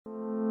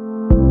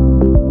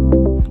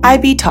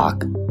IB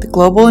Talk, the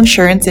global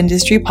insurance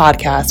industry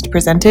podcast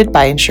presented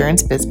by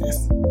Insurance Business.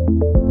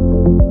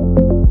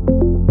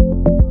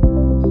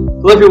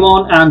 Hello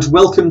everyone and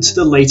welcome to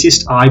the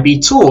latest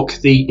IB Talk,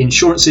 the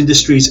insurance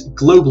industry's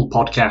global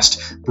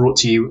podcast brought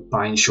to you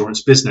by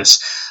Insurance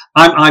Business.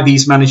 I'm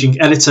IB's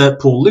managing editor,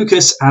 Paul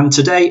Lucas, and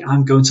today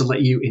I'm going to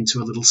let you into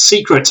a little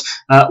secret.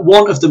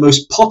 One of the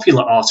most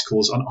popular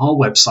articles on our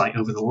website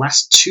over the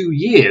last 2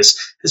 years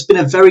has been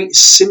a very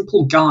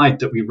simple guide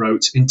that we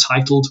wrote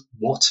entitled,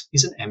 What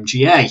is an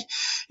MGA?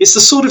 It's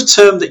the sort of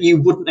term that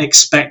you wouldn't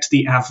expect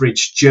the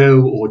average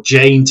Joe or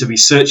Jane to be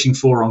searching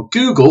for on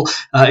Google.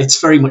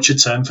 It's very much a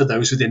term for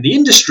those within the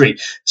industry.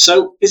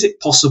 So is it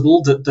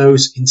possible that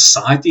those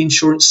inside the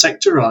insurance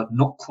sector are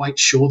not quite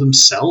sure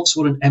themselves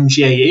what an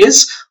MGA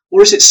is?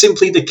 Or is it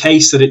simply the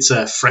case that it's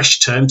a fresh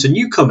term to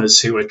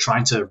newcomers who are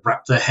trying to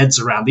wrap their heads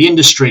around the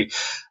industry?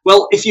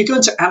 Well, if you're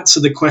going to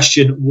answer the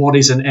question, what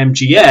is an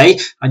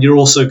MGA, and you're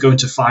also going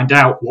to find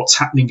out what's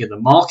happening in the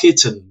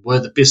market and where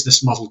the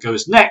business model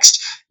goes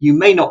next, you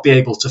may not be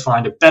able to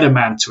find a better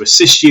man to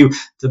assist you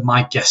than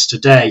my guest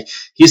today.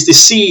 He's the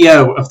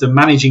CEO of the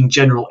Managing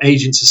General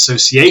Agents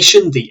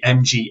Association, the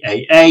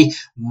MGAA,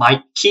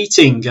 Mike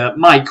Keating.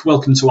 Mike,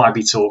 welcome to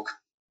IB Talk.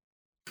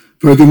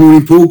 Very good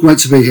morning, Paul. Great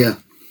to be here.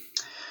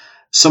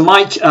 So,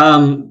 Mike,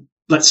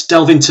 let's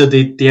delve into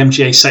the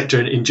MGA sector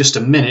in just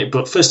a minute.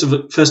 But first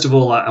of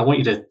all, I want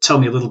you to tell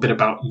me a little bit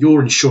about your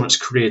insurance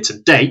career to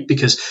date,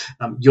 because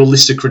your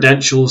list of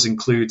credentials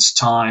includes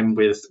time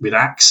with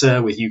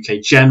AXA, with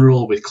UK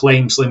General, with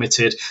Claims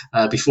Limited,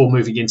 before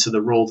moving into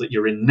the role that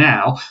you're in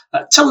now.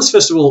 Tell us,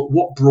 first of all,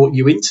 what brought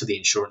you into the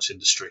insurance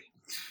industry?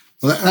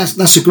 Well,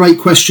 that's a great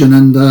question,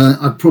 and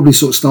I'd probably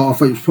sort of start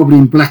off. It was probably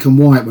in black and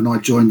white when I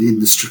joined the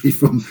industry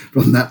from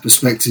that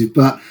perspective.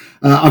 But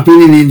I've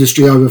been in the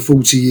industry over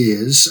 40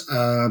 years.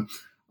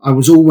 I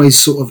was always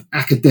sort of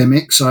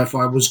academic, so if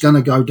I was going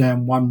to go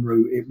down one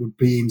route, it would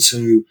be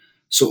into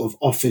sort of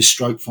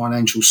office/stroke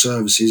financial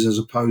services, as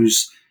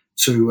opposed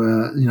to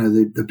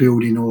the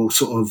building or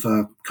sort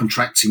of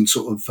contracting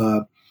sort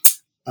of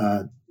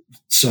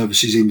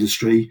services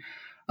industry.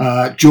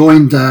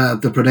 Joined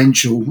the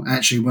Prudential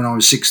actually when I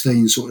was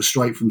 16, sort of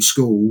straight from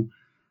school,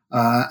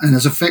 and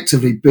has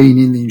effectively been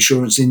in the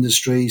insurance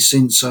industry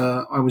since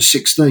I was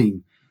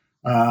 16.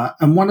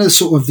 And one of the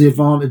sort of the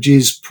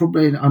advantages,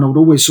 probably, and I would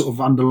always sort of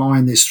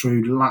underline this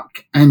through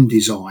luck and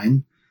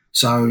design.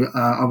 So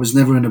I was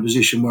never in a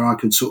position where I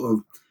could sort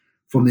of,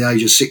 from the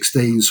age of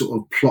 16, sort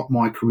of plot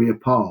my career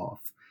path.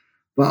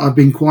 But I've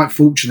been quite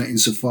fortunate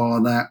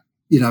insofar that,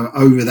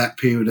 over that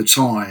period of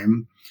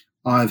time,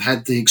 I've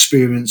had the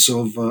experience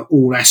of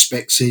all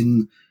aspects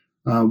in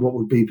what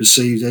would be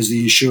perceived as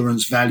the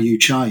insurance value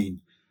chain.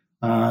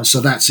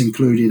 So that's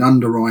included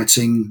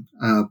underwriting,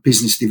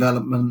 business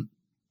development,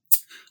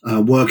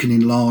 working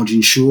in large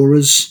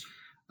insurers,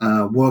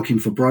 working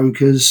for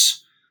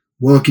brokers,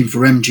 working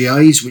for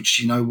MGAs,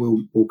 which,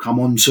 we'll come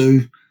on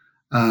to,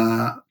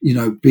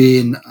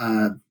 being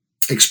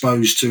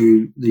exposed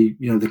to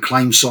the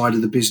claims side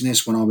of the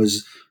business. When I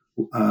was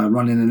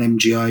running an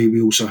MGA,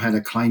 we also had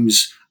a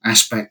claims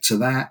aspect to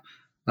that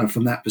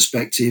from that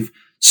perspective.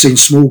 Seen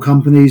small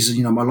companies,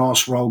 my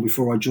last role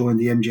before I joined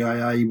the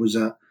MGAA was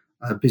a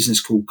business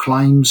called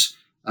Claims,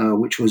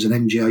 which was an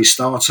MGA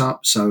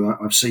startup. So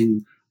I've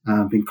seen,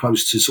 been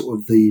close to sort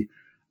of the,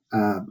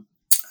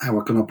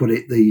 how can I put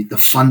it, the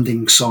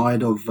funding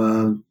side of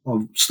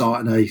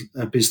starting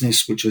a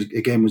business, which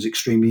again was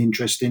extremely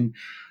interesting.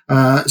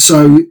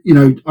 So,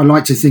 I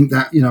like to think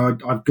that,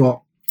 I've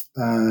got,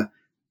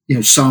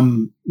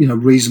 some,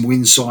 reasonable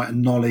insight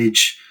and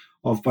knowledge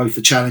of both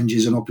the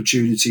challenges and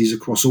opportunities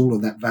across all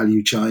of that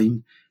value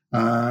chain,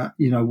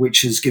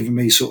 which has given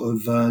me sort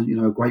of,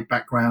 a great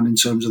background in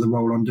terms of the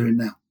role I'm doing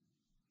now.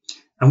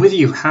 And with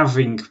you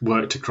having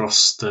worked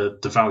across the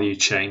value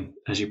chain,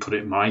 as you put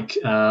it, Mike,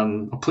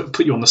 I'll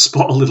put you on the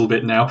spot a little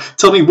bit now.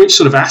 Tell me, which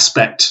sort of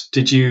aspect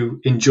did you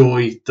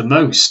enjoy the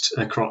most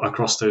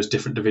across those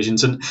different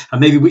divisions, and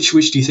maybe which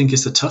do you think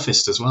is the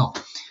toughest as well?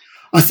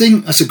 I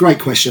think that's a great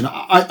question.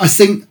 I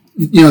think,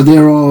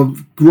 there are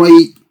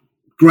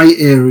great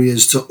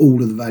areas to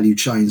all of the value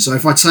chain. So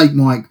if I take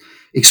my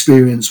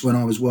experience when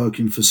I was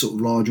working for sort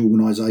of large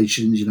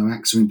organisations,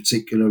 AXA in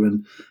particular,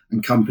 and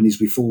companies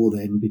before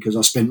then, because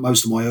I spent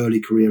most of my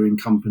early career in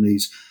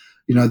companies,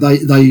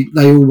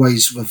 they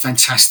always were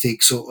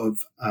fantastic sort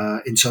of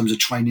in terms of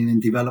training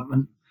and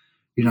development.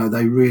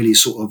 They really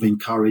sort of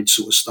encouraged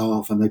sort of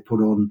staff, and they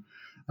put on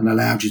and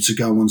allowed you to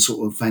go on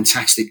sort of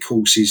fantastic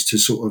courses to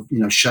sort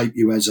of, shape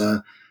you as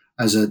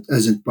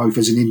both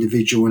as an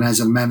individual and as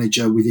a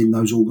manager within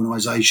those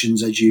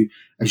organisations as you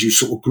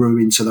sort of grew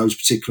into those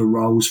particular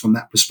roles from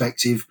that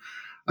perspective.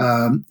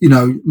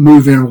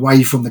 Moving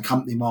away from the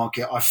company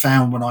market, I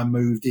found when I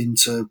moved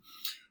into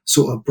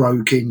sort of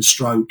broking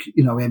stroke,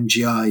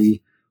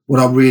 MGA, what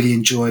I really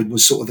enjoyed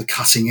was sort of the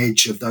cutting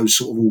edge of those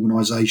sort of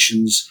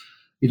organisations,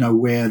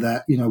 where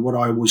that, what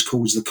I always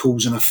call the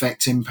cause and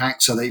effect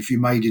impact. So that if you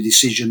made a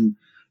decision,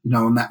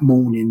 on that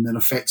morning, then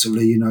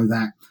effectively,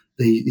 that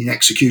the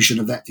execution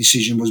of that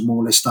decision was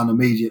more or less done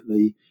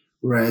immediately.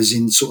 whereas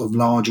in sort of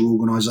larger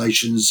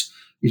organisations,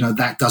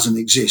 that doesn't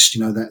exist.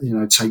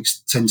 That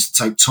tends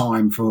to take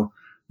time for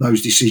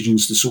those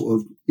decisions to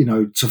sort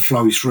of to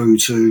flow through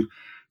to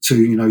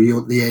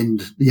the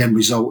end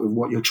result of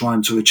what you're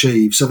trying to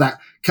achieve. So that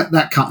cut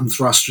and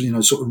thrust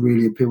sort of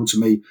really appealed to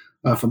me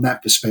from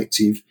that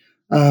perspective.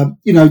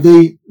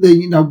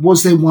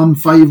 Was there one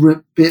favourite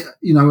bit?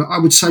 I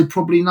would say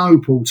probably no,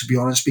 Paul, to be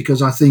honest,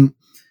 because I think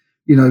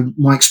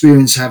my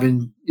experience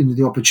having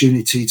the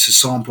opportunity to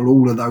sample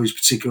all of those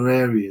particular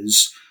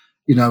areas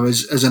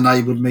has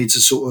enabled me to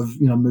sort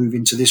of move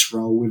into this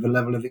role with a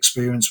level of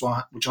experience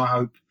which I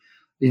hope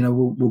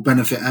will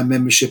benefit our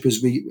membership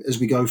as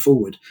we go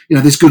forward.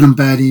 There's good and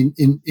bad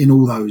in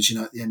all those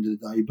at the end of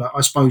the day. But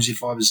I suppose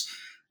if I was,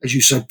 as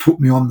you said, put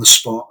me on the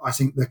spot, I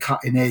think the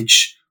cutting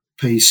edge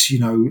piece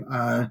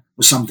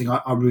was something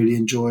I really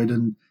enjoyed,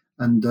 and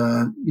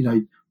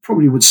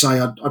probably would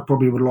say I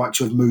probably would like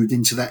to have moved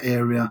into that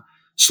area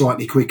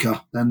slightly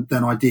quicker than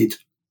I did.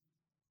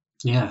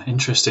 Yeah,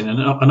 interesting. And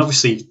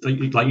obviously,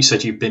 like you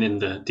said, you've been in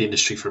the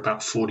industry for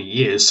about 40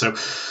 years. So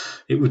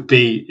it would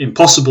be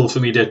impossible for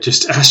me to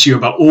just ask you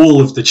about all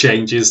of the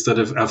changes that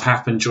have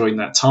happened during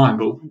that time.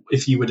 But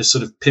if you were to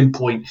sort of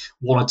pinpoint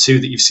one or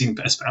two that you've seen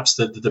as perhaps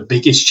the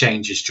biggest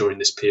changes during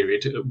this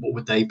period, what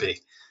would they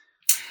be?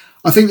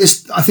 I think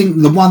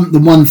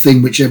the one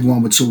thing which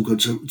everyone would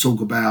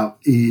talk about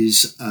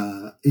is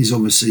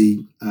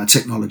obviously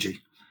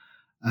technology.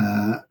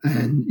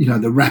 And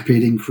the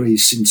rapid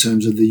increase in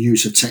terms of the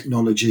use of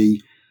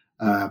technology,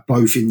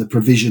 both in the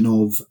provision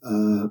of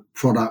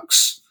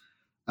products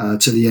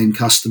to the end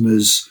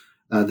customers,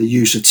 the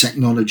use of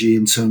technology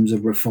in terms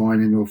of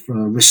refining of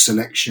risk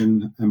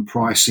selection and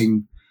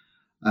pricing,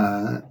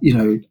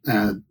 the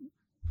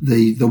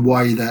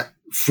way that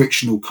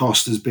frictional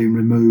cost has been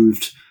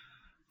removed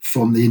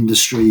from the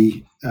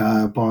industry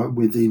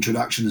with the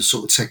introduction of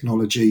sort of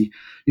technology.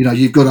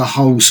 You've got a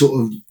whole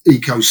sort of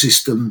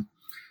ecosystem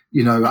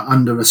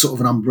under a sort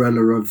of an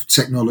umbrella of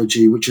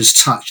technology, which has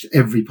touched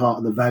every part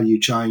of the value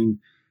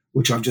chain,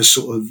 which I've just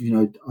sort of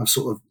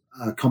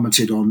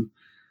commented on.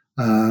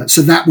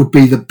 So that would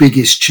be the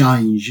biggest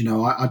change.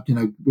 I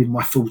with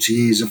my 40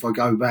 years, if I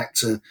go back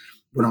to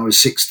when I was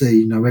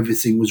 16,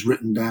 everything was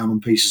written down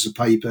on pieces of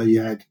paper. You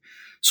had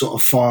sort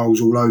of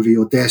files all over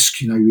your desk.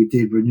 You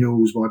did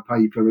renewals by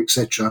paper,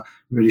 etc.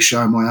 Really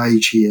showing my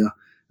age here.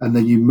 And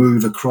then you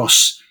move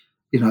across,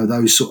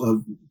 those sort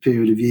of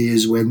period of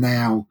years where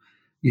now,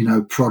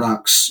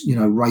 products,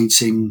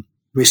 rating,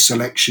 risk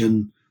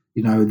selection,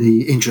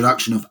 the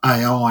introduction of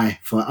AI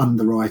for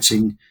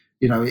underwriting,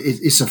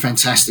 it's a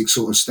fantastic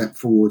sort of step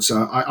forward.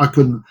 So I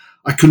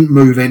couldn't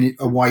move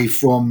away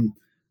from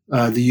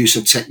the use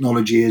of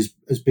technology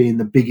as being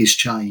the biggest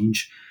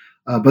change.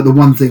 But the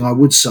one thing I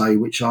would say,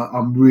 which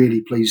I'm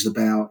really pleased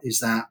about, is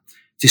that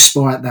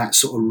despite that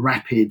sort of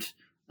rapid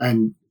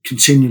and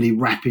continually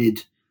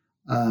rapid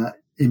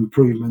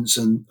improvements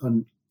and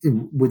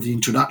with the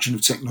introduction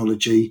of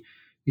technology,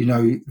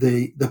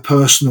 the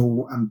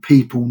personal and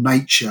people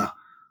nature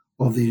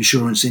of the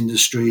insurance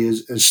industry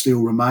has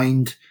still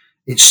remained.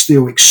 It's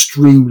still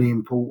extremely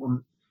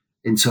important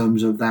in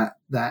terms of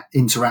that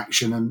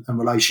interaction and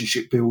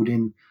relationship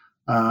building.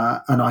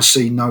 And I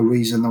see no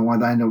reason why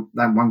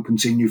that won't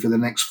continue for the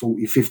next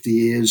 40, 50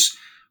 years,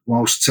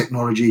 whilst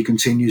technology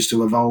continues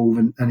to evolve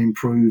and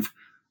improve,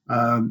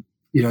 the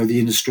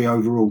industry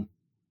overall.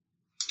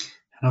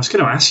 And I was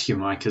going to ask you,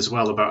 Mike, as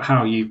well about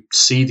how you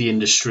see the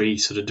industry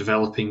sort of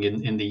developing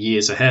in the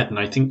years ahead. And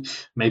I think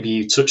maybe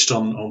you touched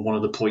on one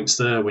of the points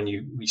there when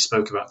we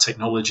spoke about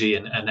technology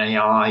and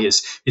AI.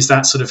 Is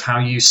that sort of how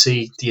you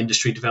see the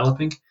industry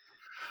developing?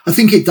 I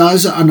think it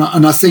does, and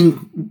I think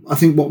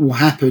what will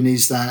happen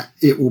is that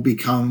it will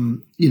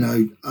become,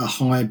 a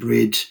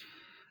hybrid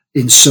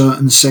in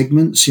certain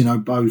segments,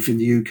 both in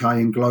the UK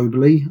and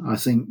globally. I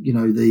think,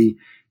 the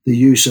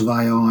use of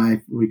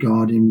AI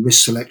regarding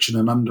risk selection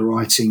and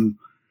underwriting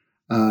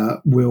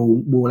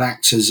will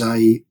act as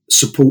a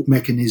support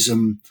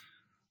mechanism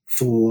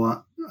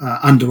for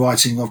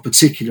underwriting of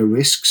particular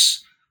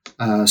risks.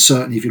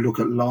 Certainly, if you look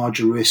at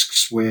larger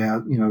risks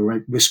where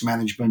risk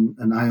management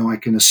and AI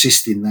can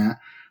assist in that.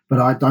 But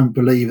I don't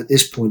believe at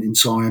this point in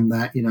time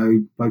that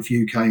both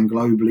UK and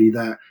globally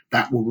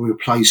that will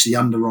replace the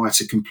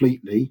underwriter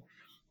completely,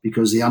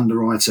 because the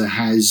underwriter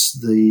has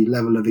the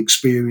level of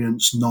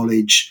experience,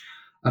 knowledge,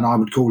 and I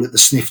would call it the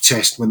sniff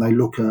test when they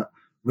look at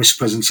risk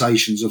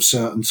presentations of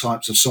certain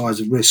types of size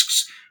of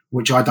risks,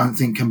 which I don't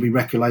think can be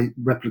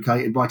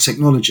replicated by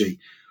technology.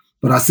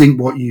 But I think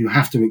what you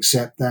have to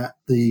accept that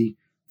the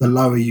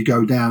lower you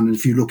go down, and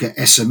if you look at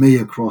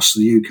SME across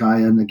the UK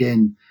and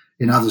again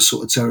in other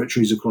sort of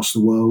territories across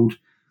the world,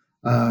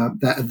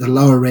 that at the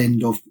lower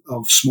end of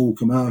small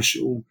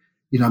commercial,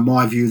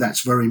 my view,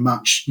 that's very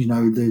much,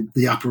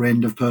 the upper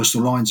end of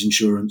personal lines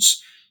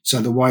insurance.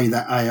 So the way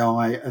that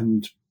AI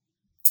and,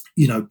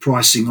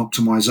 pricing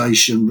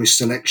optimization, risk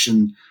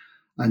selection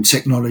and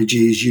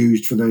technology is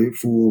used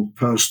for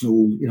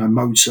personal,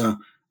 motor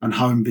and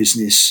home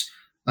business,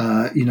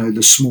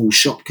 the small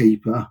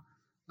shopkeeper,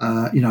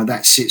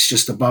 that sits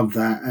just above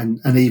that.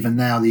 And even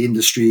now the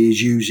industry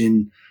is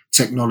using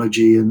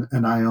technology and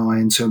AI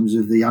in terms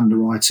of the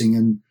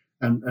underwriting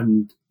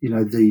and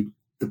the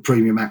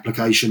premium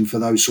application for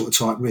those sort of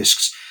type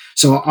risks.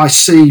 So I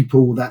see,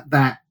 Paul,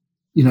 that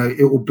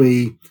it will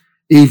be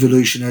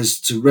evolution as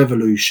to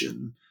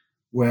revolution,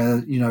 where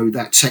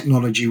that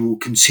technology will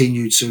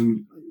continue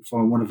to, if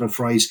I want to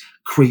phrase,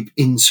 creep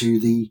into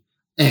the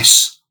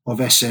S of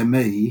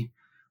SME,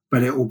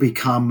 but it will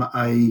become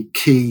a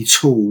key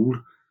tool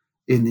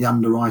in the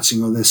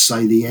underwriting, or let's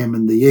say the M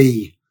and the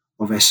E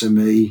of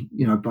SME,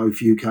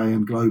 both UK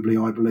and globally,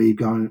 I believe,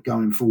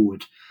 going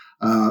forward.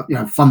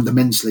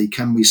 Fundamentally,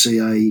 can we see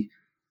a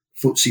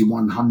FTSE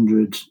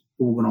 100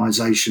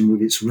 organisation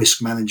with its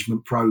risk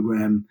management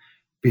program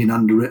being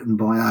underwritten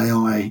by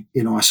AI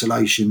in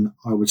isolation?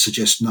 I would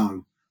suggest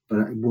no.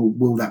 But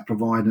will that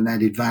provide an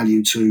added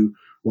value to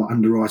what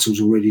underwriters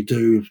already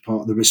do as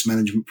part of the risk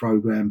management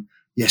program?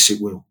 Yes,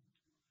 it will.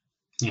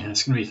 Yeah,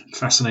 it's going to be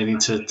fascinating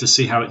to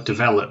see how it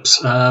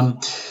develops.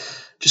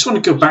 Just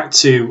want to go back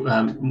to,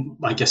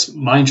 I guess,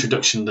 my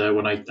introduction there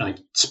when I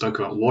spoke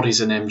about what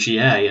is an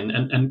MGA,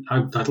 and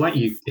I'd like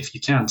you, if you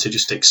can, to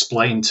just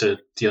explain to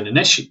the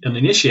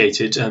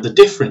uninitiated the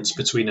difference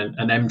between an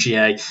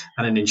MGA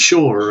and an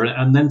insurer,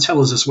 and then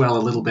tell us as well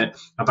a little bit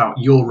about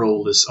your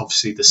role as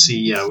obviously the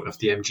CEO of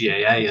the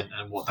MGAA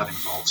and what that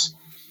involves.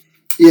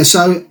 Yeah,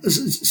 so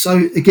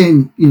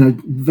again,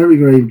 very,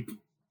 very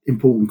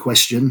important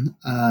question,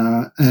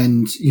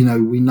 and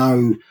we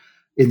know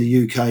in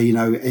the UK,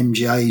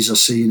 MGAs are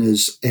seen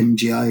as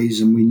MGAs,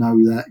 and we know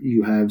that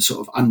you have sort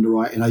of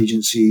underwriting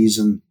agencies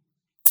and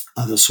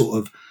other sort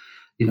of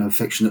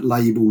affectionate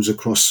labels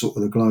across sort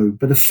of the globe.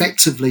 But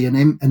effectively, an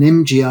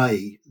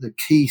MGA, the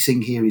key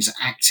thing here is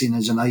acting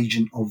as an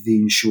agent of the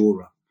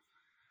insurer.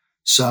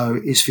 So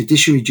its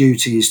fiduciary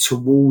duty is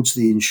towards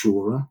the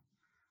insurer.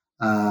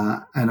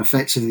 And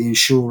effectively, the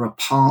insurer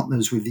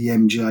partners with the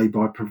MGA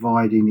by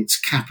providing its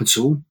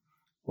capital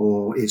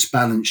or its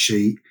balance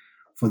sheet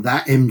for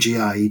that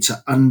MGA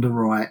to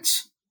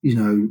underwrite,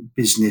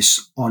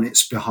 business on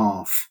its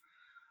behalf.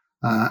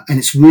 And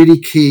it's really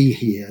key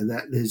here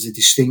that there's a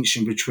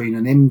distinction between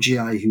an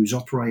MGA who's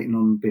operating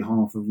on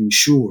behalf of an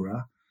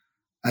insurer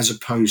as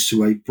opposed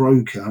to a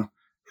broker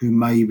who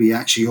may be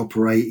actually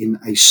operating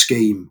a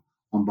scheme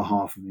on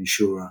behalf of an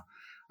insurer.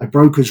 A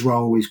broker's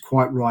role is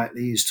quite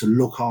rightly is to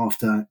look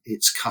after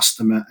its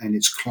customer and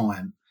its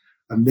client,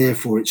 and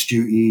therefore its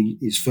duty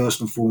is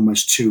first and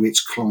foremost to its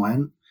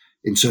client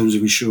in terms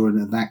of ensuring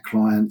that that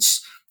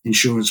client's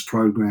insurance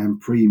program,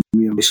 premium,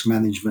 risk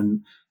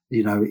management,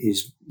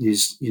 is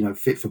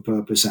fit for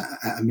purpose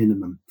at a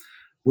minimum.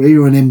 Where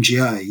you're an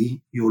MGA,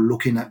 you're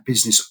looking at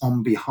business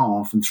on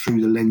behalf and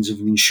through the lens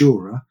of an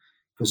insurer,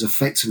 because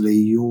effectively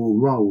your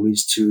role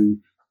is to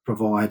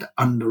provide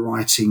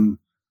underwriting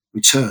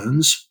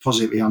returns,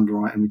 positively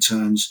underwriting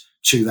returns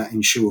to that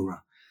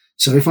insurer.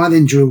 So if I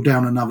then drill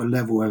down another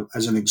level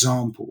as an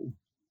example,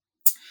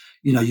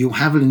 you'll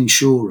have an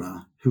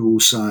insurer who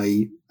will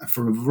say,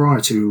 for a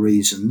variety of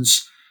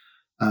reasons,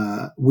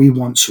 we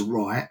want to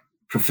write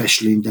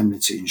professional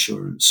indemnity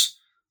insurance.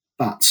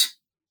 But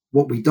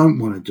what we don't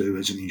want to do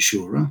as an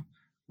insurer,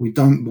 we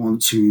don't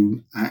want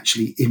to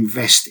actually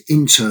invest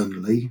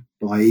internally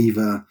by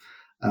either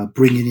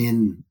bringing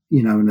in,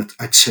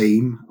 a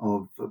team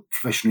of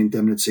professional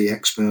indemnity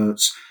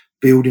experts,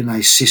 building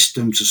a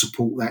system to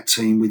support that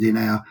team within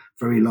our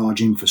very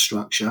large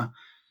infrastructure.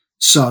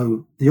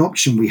 So the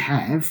option we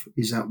have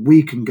is that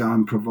we can go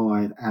and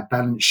provide our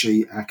balance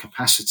sheet, our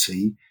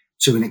capacity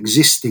to an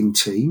existing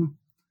team,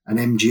 an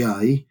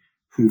MGA,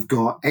 who've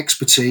got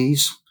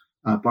expertise,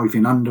 both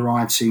in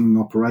underwriting,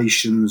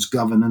 operations,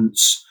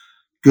 governance,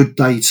 good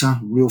data,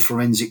 real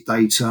forensic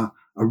data,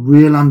 a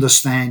real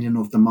understanding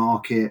of the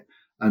market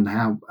and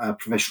how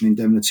professional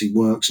indemnity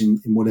works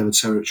in whatever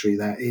territory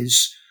that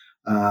is,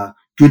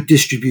 good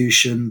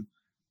distribution,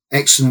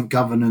 excellent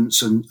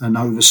governance and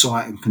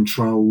oversight and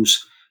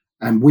controls.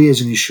 And we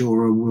as an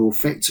insurer will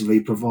effectively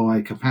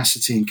provide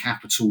capacity and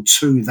capital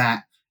to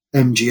that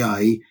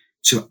MGA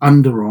to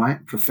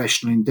underwrite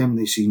professional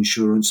indemnity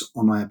insurance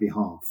on our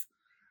behalf.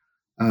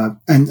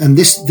 And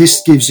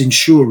this gives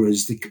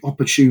insurers the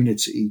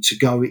opportunity to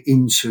go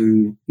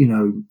into,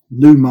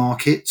 new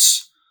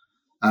markets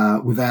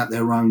without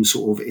their own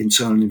sort of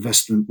internal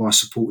investment by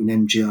supporting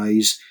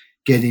MGAs,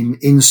 getting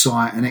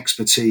insight and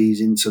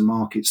expertise into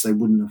markets they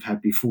wouldn't have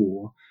had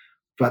before.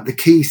 But the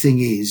key thing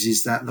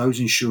is that those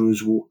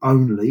insurers will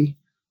only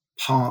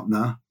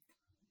partner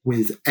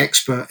with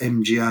expert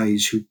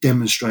MGAs who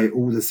demonstrate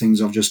all the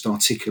things I've just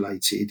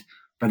articulated,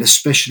 but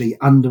especially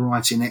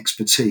underwriting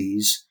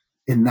expertise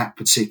in that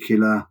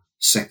particular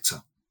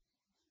sector.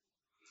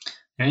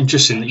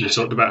 Interesting that you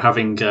talked about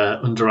having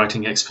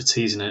underwriting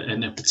expertise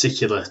in a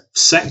particular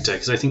sector,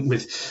 because I think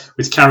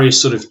with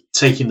carriers sort of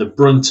taking the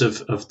brunt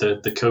of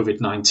the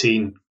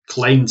COVID-19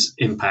 claims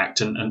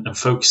impact and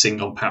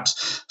focusing on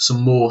perhaps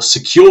some more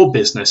secure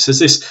business, has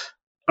this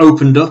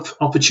opened up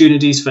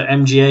opportunities for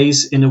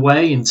MGAs in a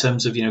way in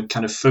terms of,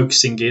 kind of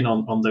focusing in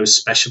on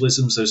those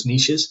specialisms, those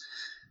niches?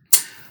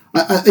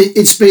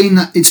 It's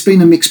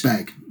been a mixed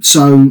bag.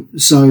 So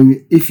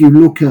if you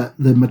look at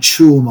the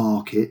mature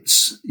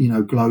markets,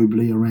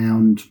 globally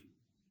around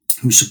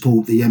who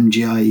support the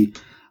MGA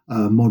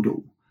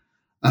model,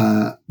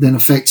 then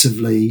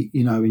effectively,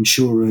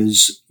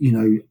 insurers,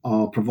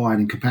 are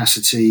providing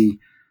capacity,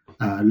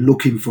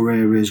 looking for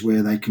areas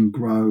where they can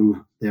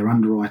grow their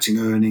underwriting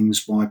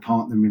earnings by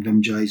partnering with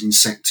MGAs in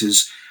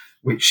sectors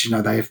which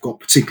they have got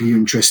particularly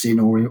interest in,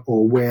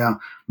 or where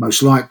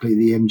most likely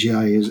the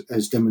MGA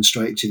has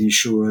demonstrated to the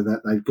insurer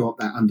that they've got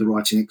that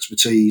underwriting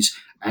expertise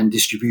and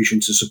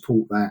distribution to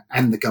support that,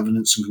 and the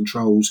governance and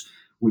controls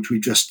which we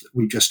just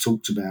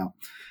talked about.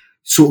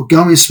 Sort of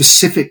going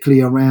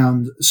specifically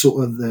around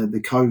sort of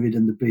the COVID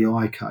and the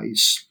BI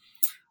case,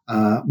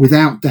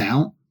 without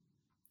doubt,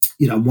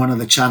 one of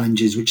the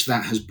challenges which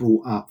that has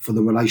brought up for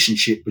the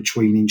relationship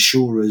between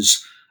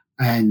insurers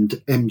and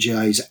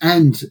MGAs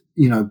and,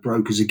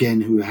 brokers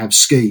again who have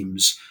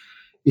schemes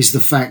is the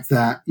fact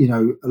that,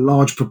 a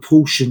large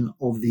proportion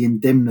of the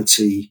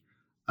indemnity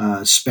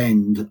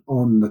spend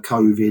on the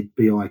COVID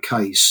BI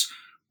case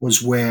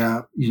was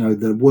where,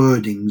 the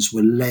wordings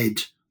were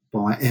led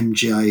by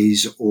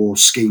MGAs or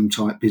scheme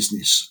type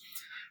business.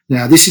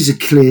 Now, this is a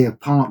clear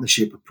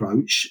partnership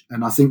approach.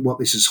 And I think what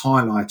this has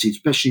highlighted,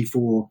 especially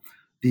for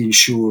the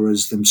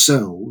insurers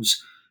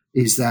themselves,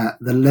 is that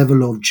the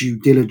level of due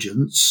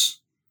diligence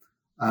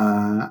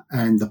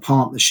and the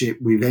partnership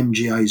with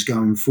MGAs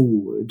going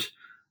forward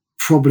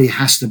probably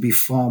has to be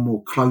far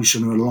more close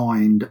and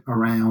aligned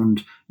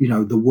around, the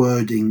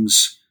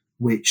wordings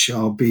which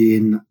are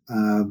being,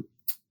 the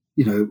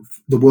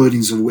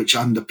wordings of which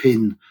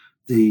underpin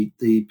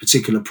the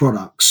particular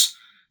products,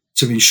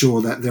 to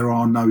ensure that there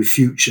are no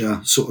future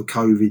sort of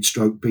COVID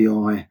stroke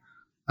BI,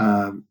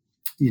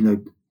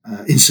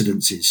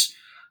 incidences.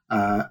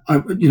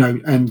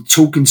 And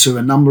talking to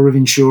a number of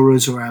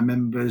insurers or our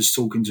members,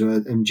 talking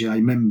to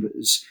MGA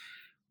members,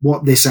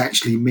 what this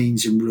actually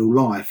means in real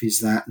life is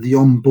that the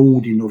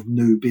onboarding of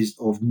new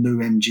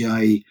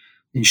MGA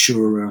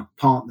insurer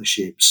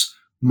partnerships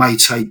may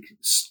take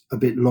a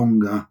bit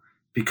longer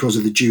because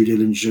of the due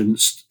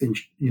diligence,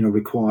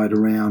 required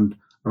around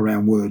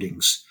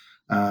wordings,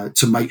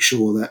 to make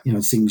sure that,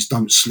 things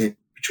don't slip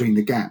between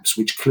the gaps,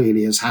 which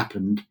clearly has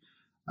happened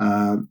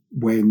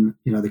when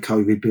the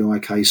COVID BI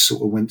case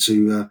sort of went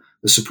to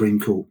the Supreme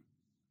Court.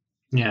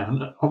 Yeah,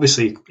 and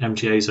obviously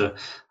MGAs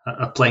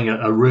are playing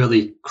a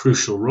really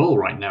crucial role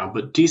right now.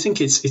 But do you think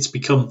it's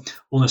become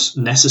almost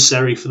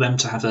necessary for them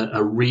to have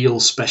a real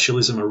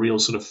specialism, a real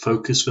sort of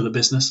focus for the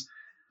business?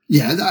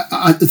 Yeah,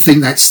 I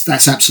think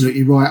that's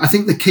absolutely right. I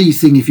think the key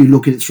thing, if you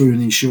look at it through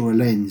an insurer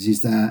lens,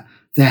 is that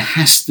there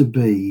has to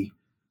be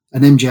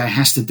an MGA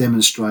has to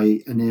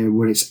demonstrate an area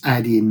where it's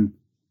adding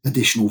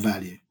additional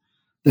value.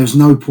 There's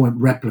no point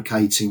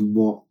replicating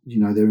what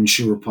their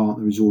insurer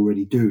partner is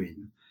already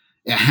doing.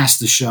 It has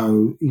to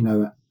show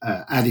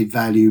added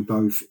value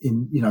both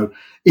in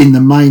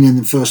the main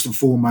and first and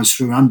foremost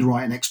through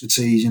underwriting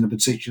expertise in a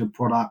particular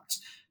product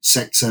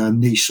sector,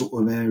 niche sort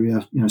of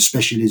area,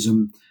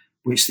 specialism,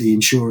 which the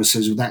insurer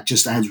says, well, that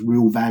just adds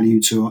real value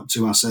to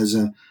us as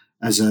an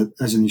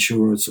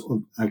insurer sort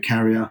of a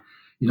carrier.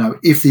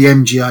 If the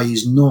MGA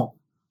is not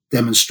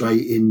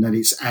demonstrating that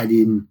it's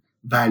adding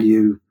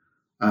value,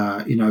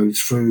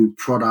 through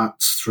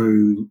products,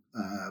 through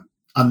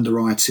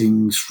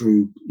underwriting,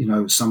 through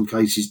some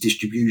cases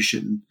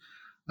distribution,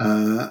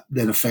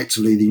 then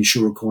effectively the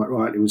insurer quite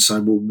rightly would say,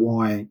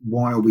 well,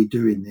 why are we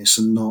doing this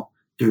and not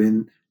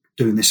doing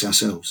this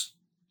ourselves?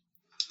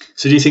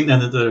 So do you think then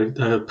that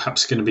there are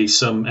perhaps going to be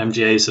some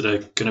MGAs that are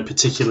going to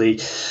particularly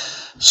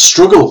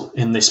struggle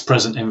in this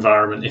present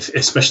environment,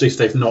 especially if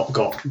they've not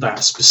got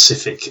that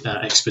specific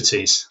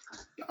expertise?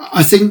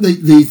 I think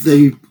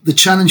the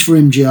challenge for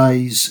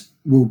MGAs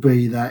will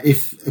be that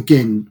if,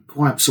 again,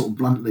 quite sort of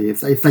bluntly,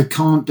 if they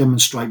can't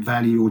demonstrate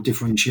value or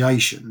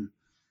differentiation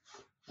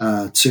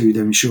to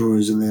their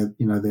insurers and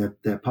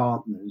their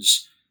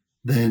partners,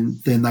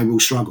 then they will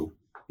struggle.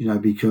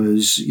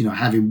 Because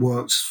having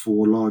worked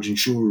for large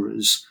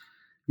insurers,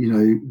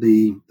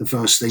 the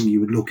first thing you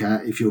would look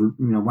at, if you're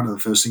one of the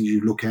first things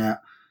you look at,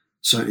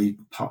 certainly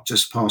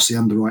just past the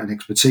underwriting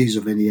expertise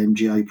of any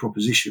MGA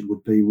proposition,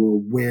 would be, well,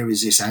 where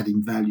is this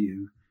adding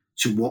value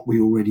to what we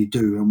already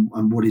do,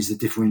 and what is the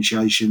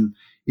differentiation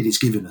it is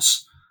giving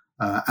us?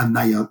 And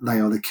they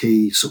are the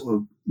key sort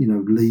of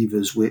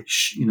levers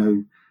which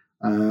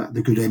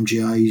the good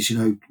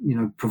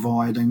MGAs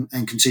provide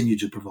and continue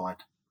to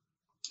provide.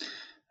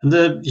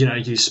 And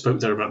you spoke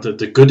there about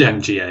the good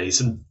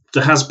MGAs, and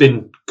there has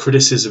been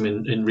criticism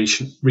in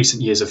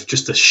recent years of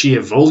just the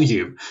sheer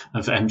volume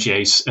of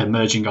MGAs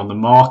emerging on the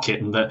market,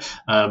 and that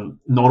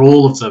not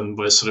all of them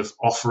were sort of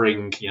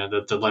offering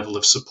the level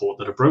of support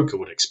that a broker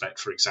would expect,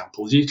 for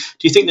example. Do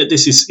you think that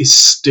this is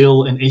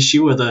still an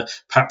issue? Are there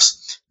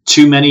perhaps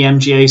too many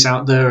MGAs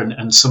out there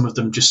and some of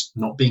them just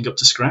not being up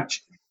to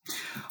scratch?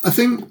 I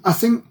think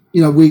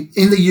we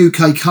in the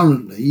UK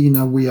currently,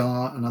 we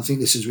are, and I think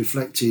this is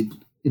reflected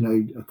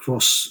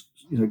across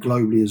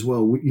globally as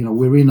well.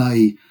 We're in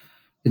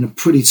a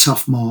pretty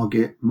tough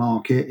market.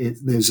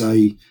 There's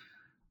a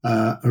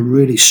a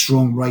really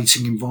strong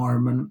rating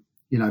environment.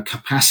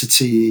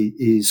 Capacity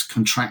is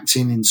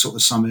contracting in sort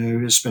of some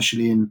areas,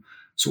 especially in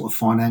sort of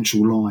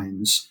financial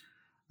lines.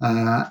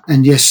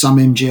 And yes, some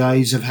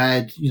MGAs have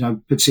had,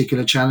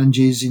 particular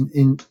challenges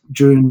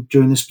during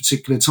this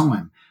particular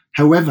time.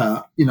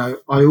 However,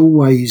 I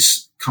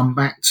always come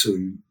back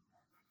to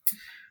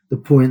the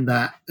point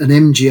that an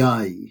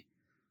MGA,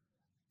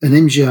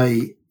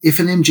 if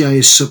an MGA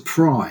is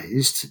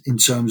surprised in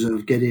terms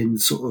of getting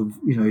sort of,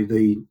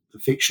 the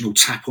fictional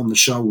tap on the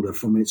shoulder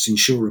from its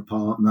insurer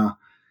partner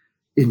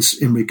in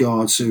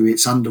regard to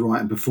its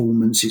underwriting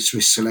performance, its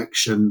risk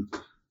selection,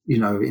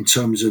 in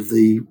terms of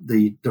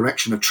the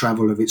direction of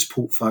travel of its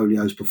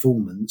portfolio's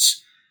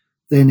performance,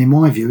 then in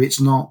my view, it's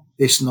not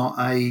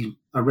a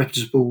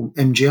reputable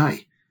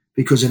MGA,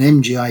 because an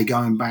MGA,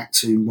 going back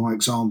to my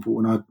example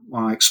when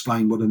I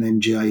explain what an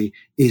MGA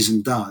is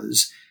and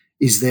does,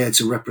 is there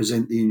to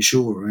represent the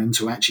insurer and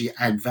to actually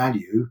add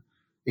value,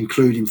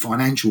 including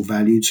financial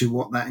value, to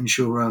what that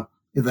insurer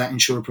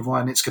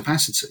provides in its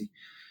capacity.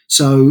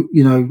 So,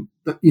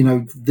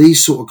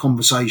 these sort of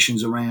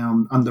conversations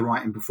around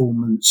underwriting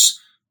performance,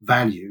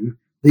 value,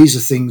 these are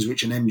things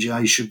which an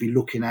MGA should be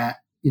looking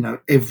at,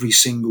 every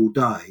single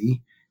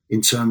day,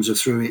 in terms of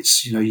through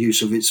its,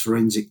 use of its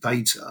forensic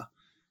data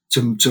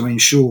to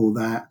ensure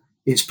that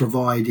it's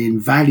providing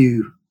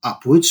value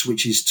upwards,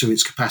 which is to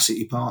its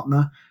capacity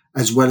partner,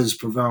 as well as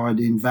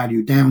providing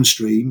value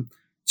downstream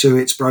to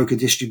its broker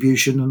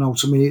distribution and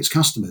ultimately its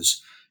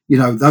customers.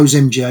 Those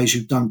MGAs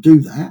who don't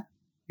do that,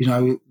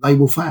 they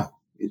will fail.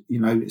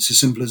 It's as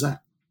simple as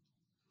that.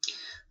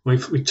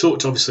 We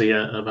talked obviously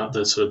about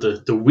the sort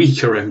of the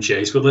weaker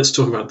MGAs, but let's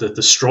talk about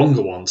the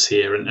stronger ones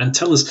here, and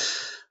tell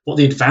us what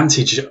the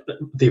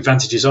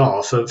advantages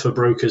are for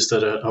brokers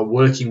that are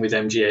working with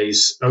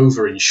MGAs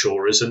over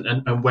insurers,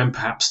 and when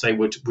perhaps they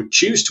would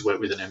choose to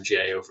work with an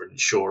MGA over an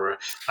insurer.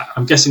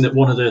 I'm guessing that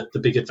one of the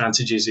big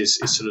advantages is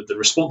sort of the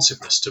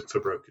responsiveness for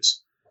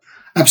brokers.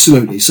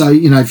 Absolutely. So,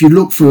 if you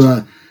look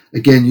for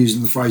again,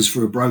 using the phrase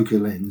for a broker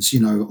lens,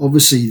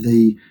 obviously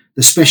the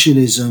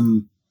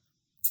specialism,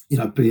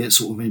 be it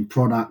sort of in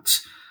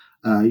product,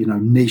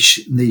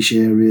 niche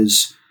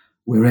areas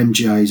where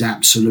MGAs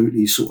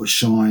absolutely sort of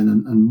shine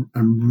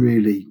and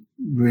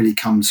really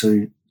come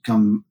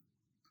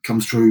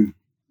through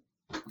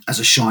as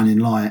a shining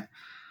light.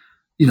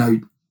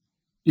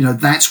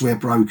 That's where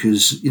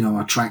brokers,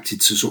 are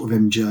attracted to sort of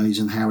MGAs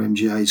and how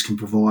MGAs can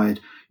provide,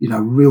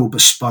 real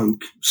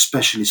bespoke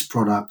specialist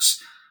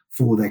products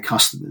for their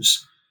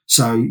customers.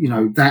 So,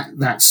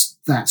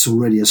 that's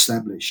already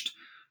established.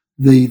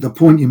 The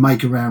point you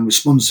make around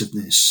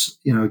responsiveness,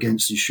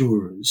 against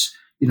insurers,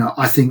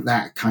 I think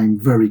that came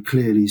very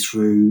clearly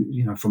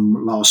through,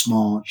 from last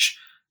March,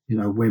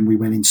 when we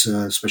went into,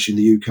 especially in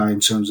the UK, in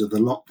terms of the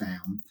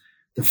lockdown,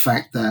 the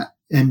fact that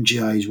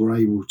MGAs were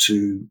able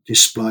to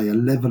display a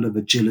level of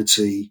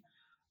agility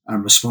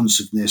and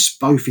responsiveness,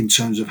 both in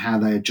terms of how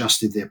they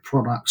adjusted their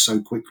products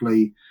so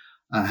quickly,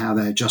 how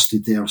they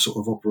adjusted their sort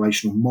of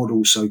operational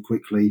model so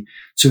quickly,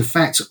 to in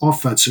fact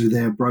offer to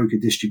their broker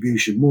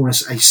distribution more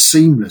as a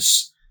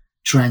seamless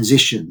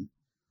transition,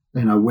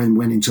 when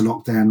went into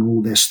lockdown and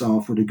all their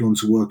staff would have gone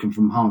to working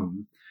from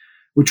home,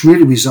 which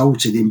really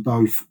resulted in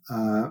both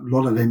a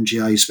lot of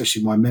MGAs,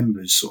 especially my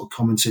members, sort of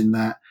commenting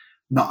that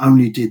not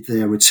only did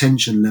their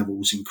retention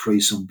levels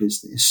increase on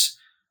business,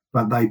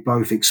 but they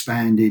both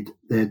expanded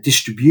their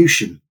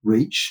distribution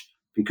reach,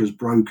 because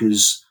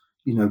brokers,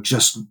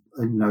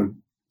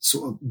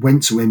 sort of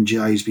went to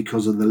MGAs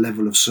because of the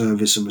level of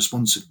service and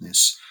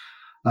responsiveness.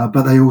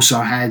 But they also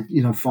had,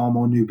 far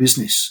more new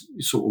business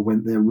sort of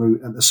went their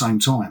route at the same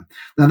time.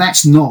 Now,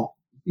 that's not,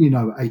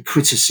 a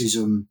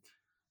criticism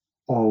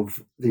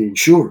of the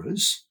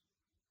insurers.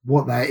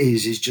 What that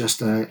is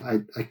just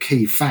a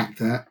key fact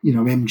that,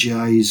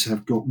 MGAs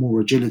have got more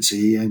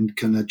agility and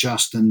can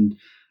adjust and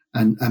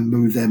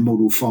move their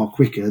model far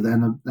quicker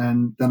than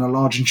a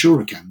large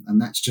insurer can. And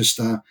that's just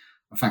a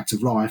fact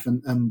of life.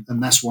 And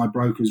that's why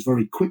brokers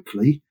very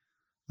quickly,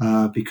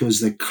 because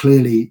they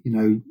clearly,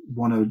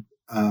 want to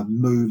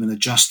move and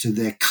adjust to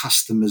their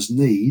customers'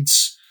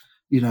 needs,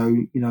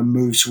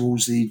 move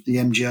towards the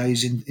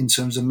MGAs in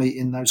terms of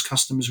meeting those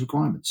customers'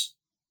 requirements.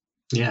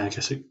 Yeah, I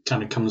guess it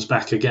kind of comes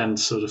back again,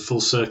 sort of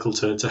full circle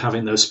to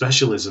having those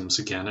specialisms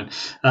again.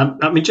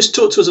 And just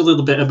talk to us a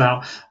little bit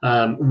about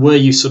where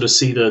you sort of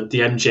see the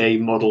MGA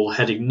model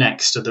heading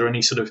next. Are there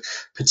any sort of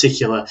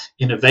particular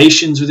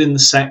innovations within the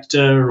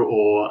sector,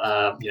 or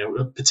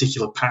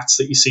particular paths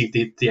that you see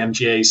the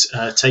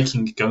MGAs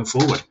taking going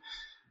forward?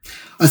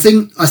 I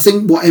think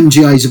what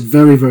MGAs are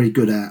very, very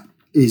good at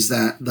is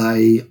that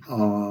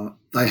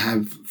they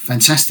have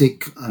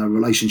fantastic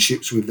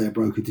relationships with their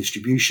broker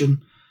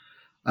distribution.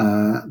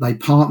 They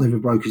partner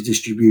with brokers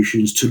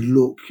distributions to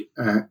look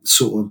at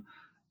sort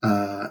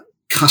of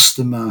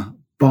customer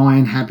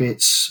buying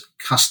habits,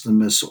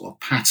 customer sort of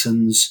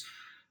patterns,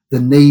 the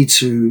need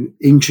to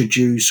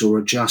introduce or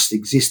adjust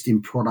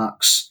existing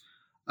products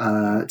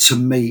to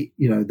meet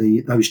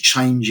those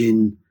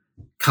changing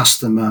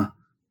customer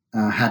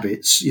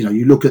habits.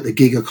 You look at the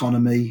gig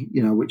economy,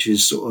 which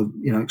is sort of,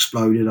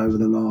 exploded over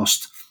the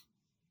last,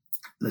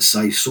 let's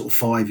say, sort of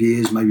 5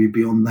 years, maybe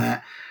beyond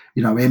that.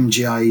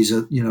 MGAs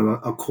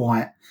are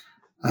quite,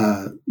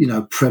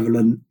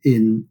 prevalent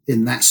in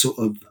that sort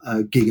of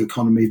gig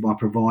economy by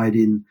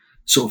providing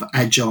sort of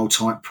agile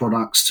type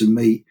products to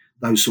meet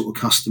those sort of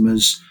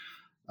customers.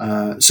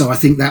 So I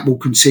think that will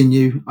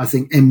continue. I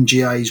think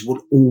MGAs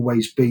will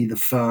always be the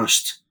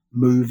first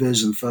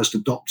movers and first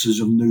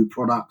adopters of new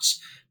products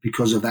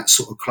because of that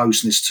sort of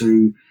closeness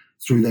through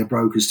their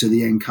brokers to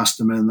the end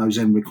customer and those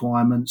end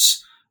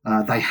requirements.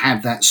 They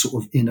have that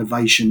sort of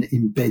innovation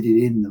embedded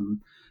in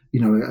them.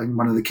 And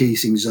one of the key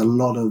things, a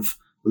lot of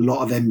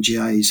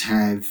MGAs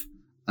have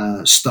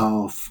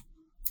staff,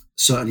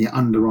 certainly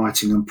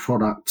underwriting and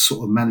product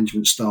sort of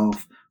management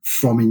staff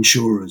from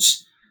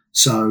insurers.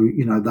 So,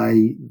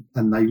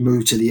 they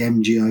move to the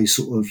MGA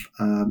sort of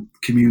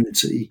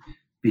community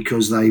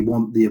because they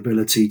want the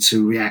ability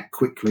to react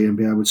quickly and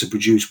be able to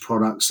produce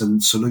products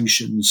and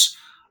solutions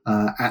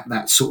at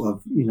that sort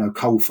of,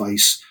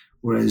 coalface,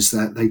 whereas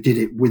that they did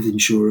it with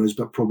insurers,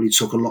 but probably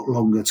took a lot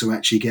longer to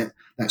actually get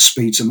that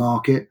speed to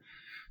market.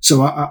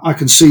 So I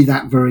can see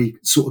that very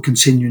sort of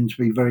continuing to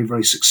be very,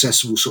 very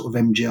successful sort of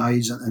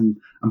MGAs, and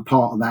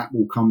part of that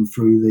will come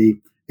through the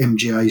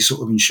MGA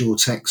sort of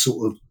InsurTech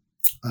sort of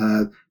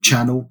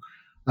channel.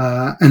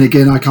 And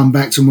again, I come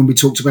back to when we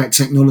talked about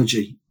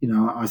technology.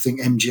 I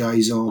think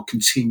MGAs are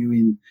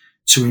continuing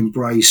to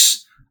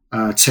embrace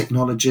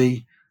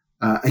technology.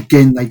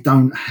 Again, they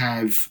don't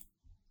have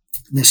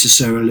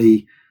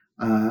necessarily,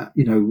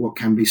 what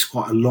can be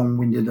quite a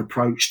long-winded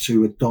approach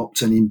to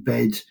adopt and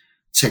embed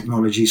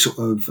technology sort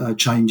of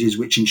changes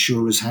which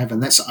insurers have,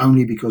 and that's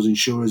only because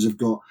insurers have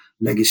got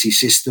legacy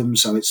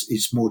systems, so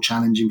it's more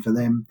challenging for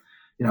them.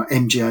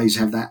 MGAs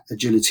have that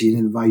agility and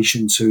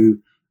innovation to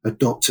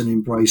adopt and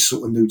embrace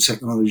sort of new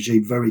technology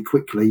very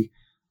quickly,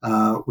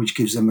 which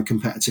gives them a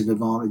competitive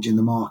advantage in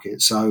the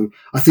market. So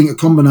I think a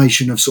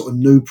combination of sort of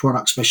new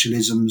product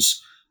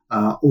specialisms,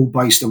 all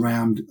based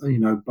around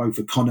both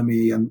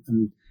economy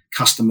and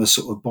customer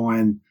sort of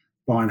buying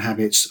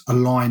habits,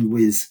 aligned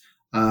with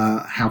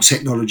how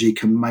technology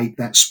can make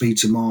that speed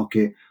to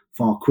market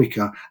far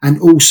quicker, and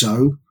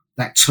also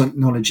that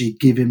technology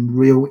giving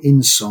real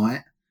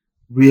insight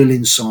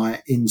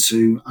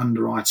into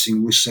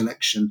underwriting, risk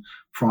selection,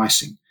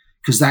 pricing,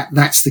 because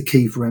that's the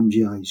key for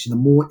MGAs. The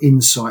more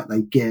insight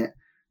they get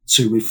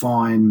to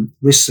refine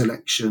risk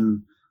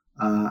selection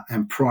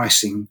and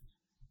pricing,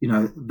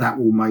 that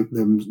will make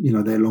them,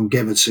 their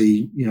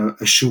longevity,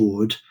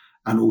 assured,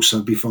 and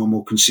also be far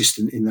more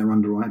consistent in their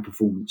underwriting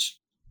performance.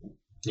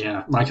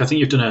 Yeah, Mike, I think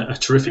you've done a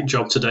terrific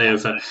job today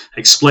of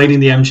explaining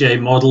the MGA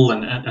model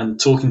and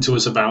talking to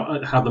us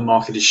about how the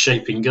market is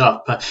shaping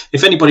up.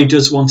 If anybody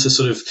does want to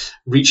sort of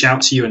reach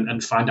out to you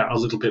and find out a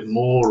little bit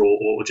more,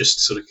 or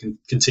just sort of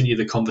continue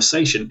the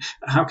conversation,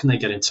 how can they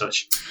get in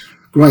touch?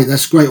 Great,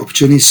 that's a great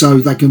opportunity. So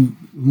they can,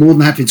 more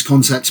than happy to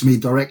contact me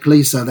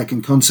directly. So they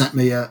can contact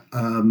me at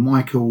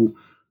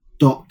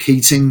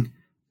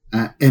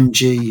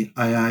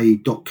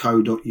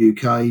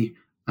michael.keating@mgaa.co.uk.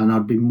 And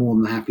I'd be more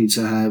than happy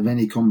to have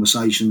any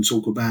conversation,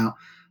 talk about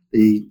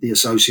the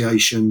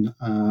association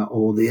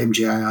or the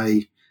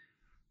MGA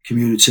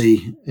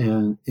community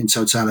in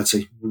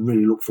totality. We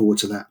really look forward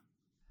to that.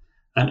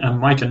 And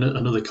Mike,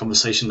 another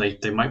conversation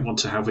they might want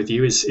to have with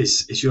you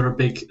is you're a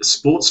big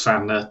sports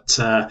fan, a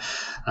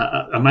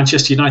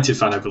Manchester United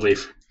fan, I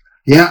believe.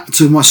 Yeah,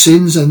 to my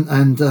sins,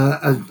 and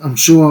I'm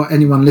sure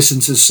anyone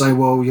listens to say,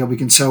 well, yeah, we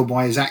can tell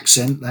by his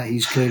accent that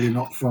he's clearly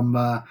not from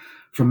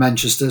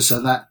Manchester.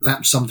 So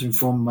that's something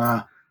from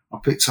I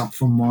picked up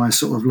from my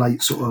sort of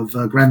late sort of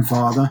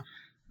grandfather,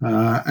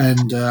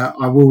 and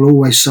I will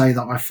always say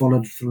that I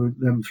followed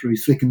them through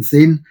thick and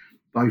thin,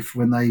 both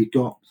when they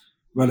got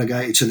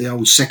relegated to the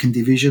old second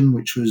division,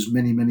 which was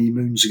many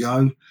moons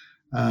ago.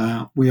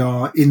 We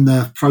are in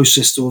the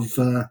process of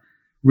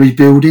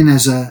rebuilding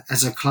as a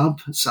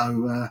club,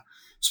 so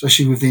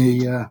especially with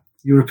the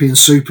European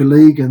Super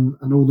League and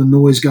all the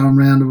noise going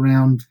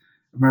around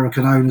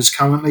American owners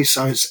currently,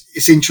 so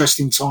it's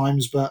interesting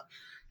times. But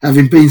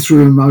having been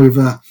through them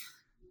over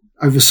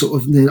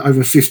sort of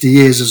over 50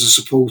 years as a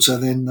supporter,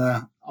 then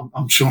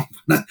I'm sure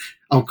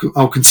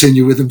I'll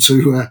continue with them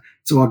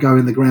till I go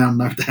in the ground,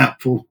 no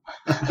doubt, Paul.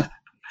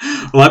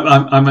 Well,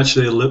 I'm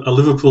actually a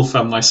Liverpool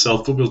fan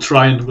myself, but we'll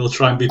try and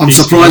be. I'm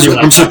surprised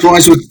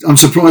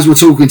we're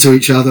talking to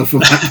each other from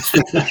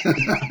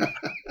that.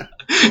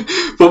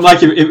 But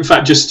Mike, in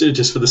fact,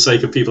 just for the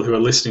sake of people who are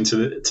listening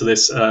to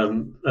this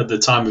at the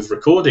time of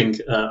recording,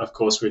 of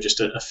course, we're just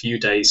a few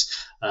days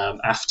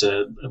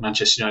after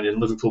Manchester United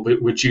and Liverpool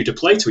were due to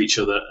play to each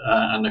other,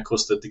 and of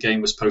course the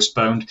game was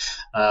postponed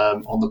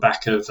on the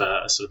back of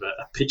a sort of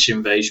a pitch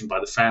invasion by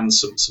the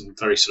fans, some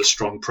very sort of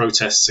strong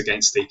protests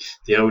against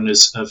the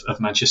owners of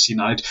Manchester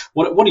United.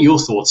 What are your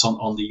thoughts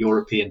on the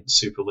European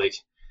Super League?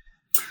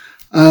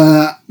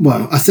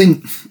 Well, I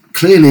think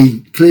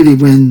clearly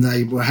when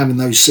they were having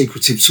those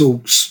secretive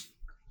talks,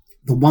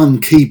 the one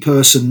key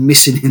person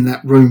missing in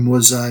that room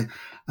was a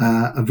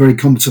very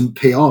competent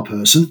PR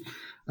person.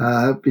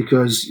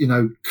 because,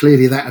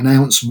 clearly that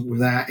announcement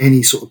without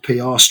any sort of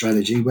PR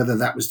strategy, whether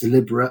that was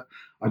deliberate,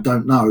 I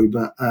don't know,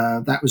 but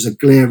that was a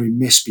glaring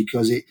miss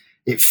because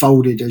it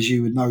folded, as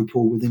you would know,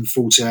 Paul, within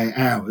 48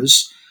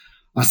 hours.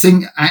 I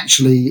think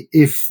actually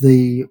if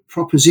the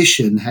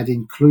proposition had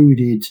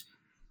included,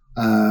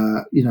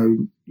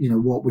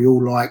 what we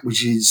all like,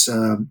 which is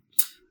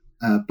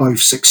both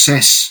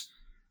success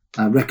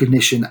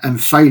recognition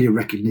and failure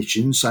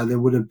recognition, so there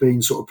would have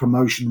been sort of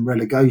promotion and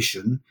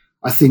relegation,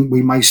 I think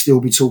we may still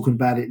be talking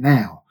about it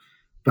now.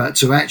 But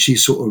to actually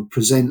sort of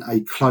present a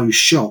closed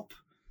shop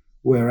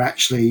where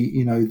actually,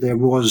 there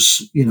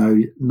was,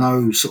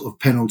 no sort of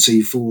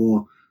penalty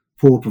for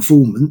poor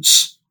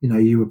performance,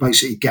 you were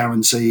basically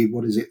guaranteed,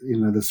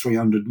 the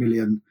 300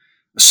 million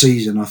a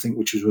season, I think,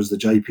 which was the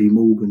JP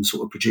Morgan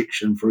sort of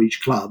prediction for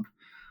each club.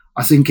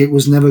 I think it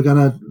was never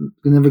gonna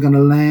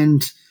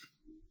land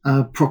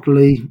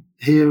properly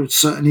here,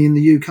 certainly in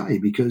the UK,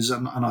 because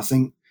and I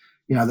think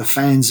the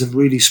fans have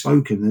really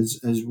spoken,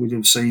 as we'd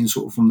have seen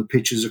sort of from the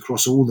pictures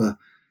across all the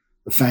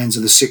fans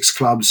of the 6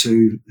 clubs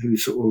who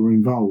sort of were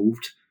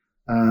involved.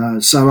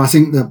 So I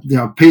think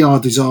the PR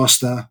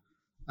disaster,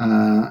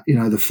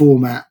 the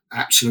format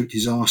absolute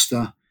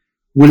disaster.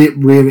 Will it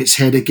rear its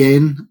head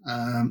again?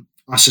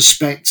 I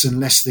suspect,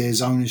 unless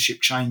there's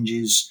ownership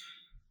changes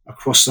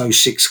across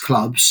those 6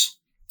 clubs,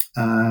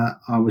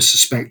 I would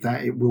suspect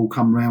that it will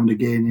come round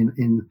again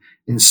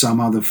in some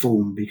other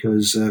form,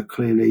 because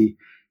clearly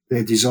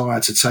their desire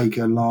to take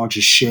a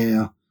larger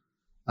share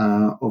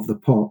of the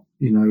pot,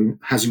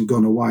 hasn't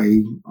gone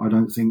away. I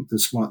don't think,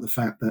 despite the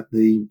fact that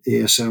the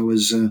ESL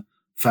has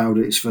failed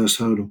at its first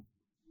hurdle.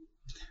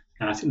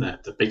 And I think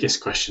the biggest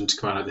question to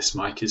come out of this,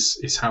 Mike,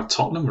 is how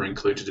Tottenham were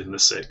included in the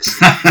 6.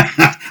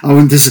 I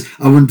wouldn't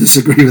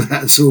disagree with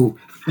that at all.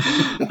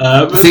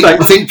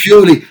 I think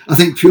purely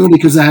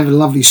because they have a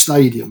lovely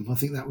stadium. I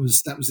think that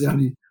was the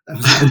only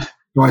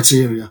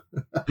criteria.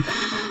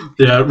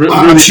 Yeah,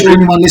 I'm sure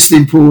anyone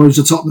listening, Paul, who's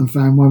a Tottenham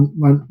fan,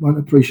 won't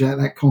appreciate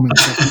that comment.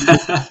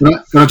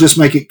 Can I just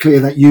make it clear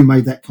that you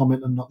made that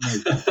comment and not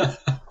me?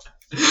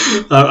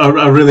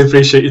 I really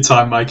appreciate your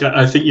time, Mike.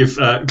 I think you've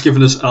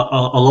given us a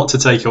lot to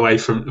take away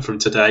from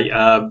today.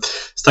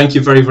 Thank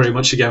you very, very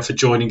much again for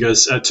joining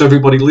us. To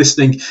everybody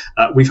listening,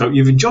 we hope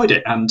you've enjoyed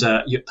it, and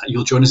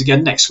you'll join us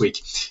again next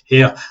week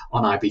here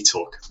on IB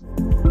Talk.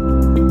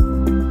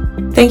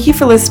 Thank you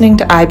for listening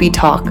to IB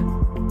Talk.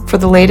 For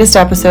the latest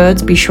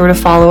episodes, be sure to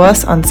follow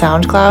us on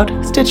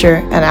SoundCloud, Stitcher,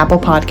 and Apple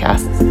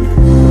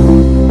Podcasts.